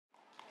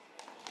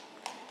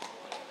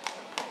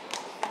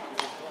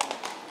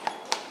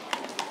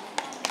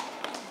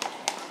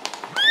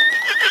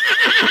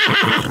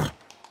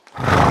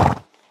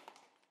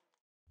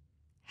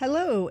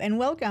Hello and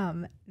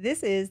welcome.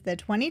 This is the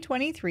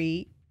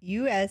 2023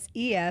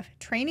 USEF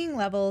Training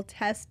Level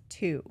Test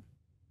 2.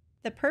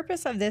 The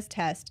purpose of this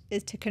test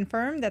is to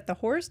confirm that the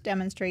horse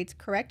demonstrates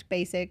correct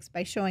basics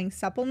by showing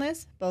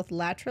suppleness both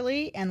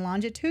laterally and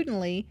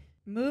longitudinally,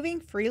 moving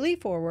freely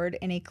forward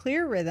in a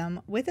clear rhythm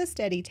with a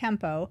steady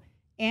tempo,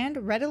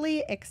 and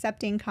readily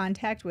accepting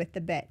contact with the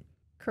bit.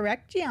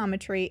 Correct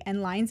geometry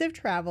and lines of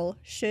travel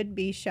should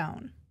be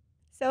shown.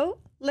 So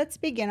let's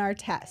begin our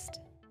test.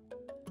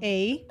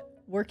 A.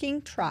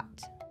 Working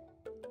trot.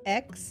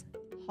 X.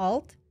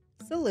 Halt,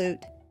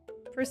 salute,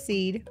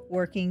 proceed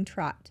working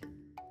trot.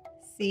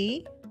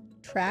 C.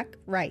 Track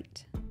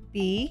right.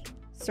 B.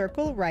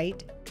 Circle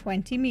right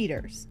 20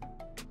 meters.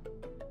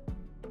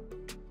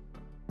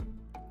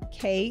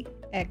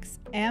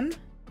 KXM,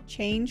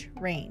 change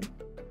rein.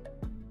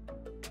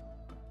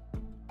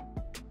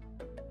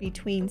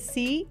 Between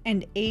C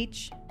and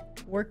H,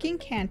 working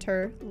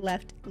canter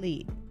left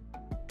lead.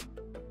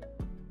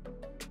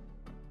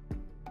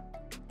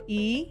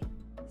 E,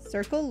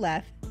 circle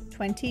left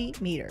 20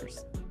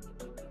 meters.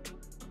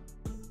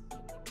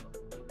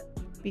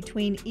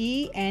 Between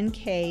E and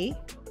K,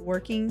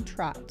 working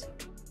trot.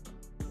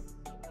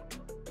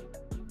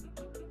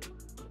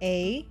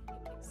 A,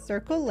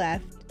 circle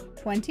left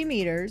 20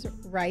 meters,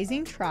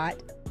 rising trot,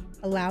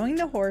 allowing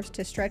the horse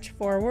to stretch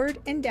forward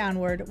and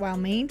downward while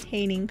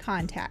maintaining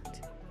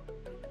contact.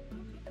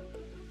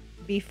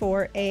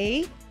 Before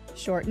A,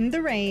 shorten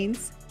the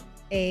reins.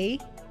 A,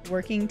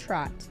 working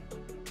trot.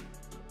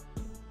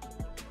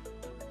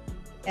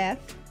 F,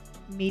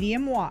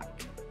 medium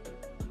walk.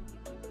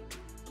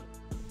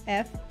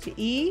 F to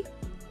E,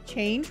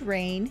 change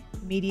rein,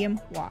 medium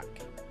walk.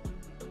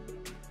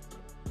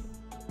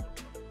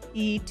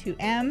 E to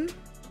M,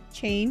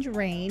 change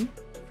rein,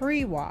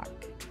 free walk.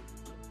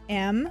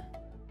 M,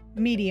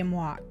 medium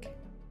walk.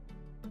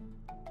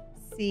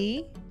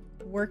 C,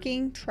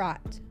 working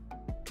trot.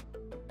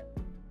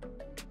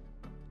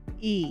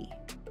 E,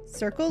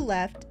 circle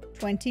left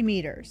 20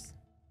 meters.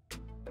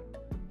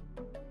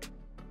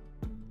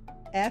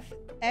 F,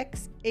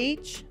 X,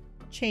 H,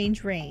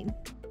 change rein.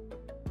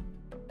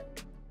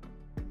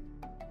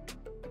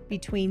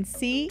 Between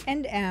C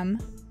and M,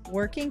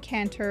 working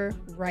canter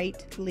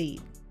right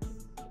lead.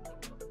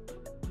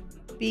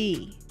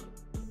 B,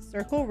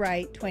 circle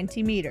right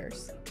 20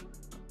 meters.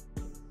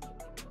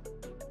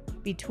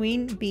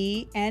 Between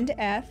B and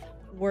F,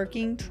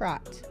 working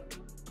trot.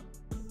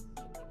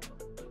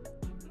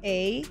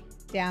 A,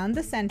 down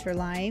the center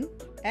line.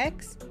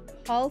 X,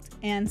 halt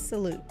and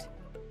salute.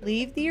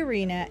 Leave the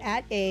arena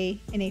at A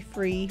in a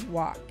free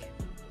walk.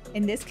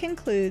 And this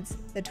concludes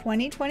the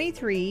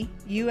 2023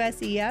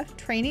 USEF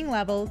Training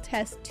Level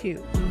Test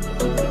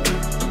 2.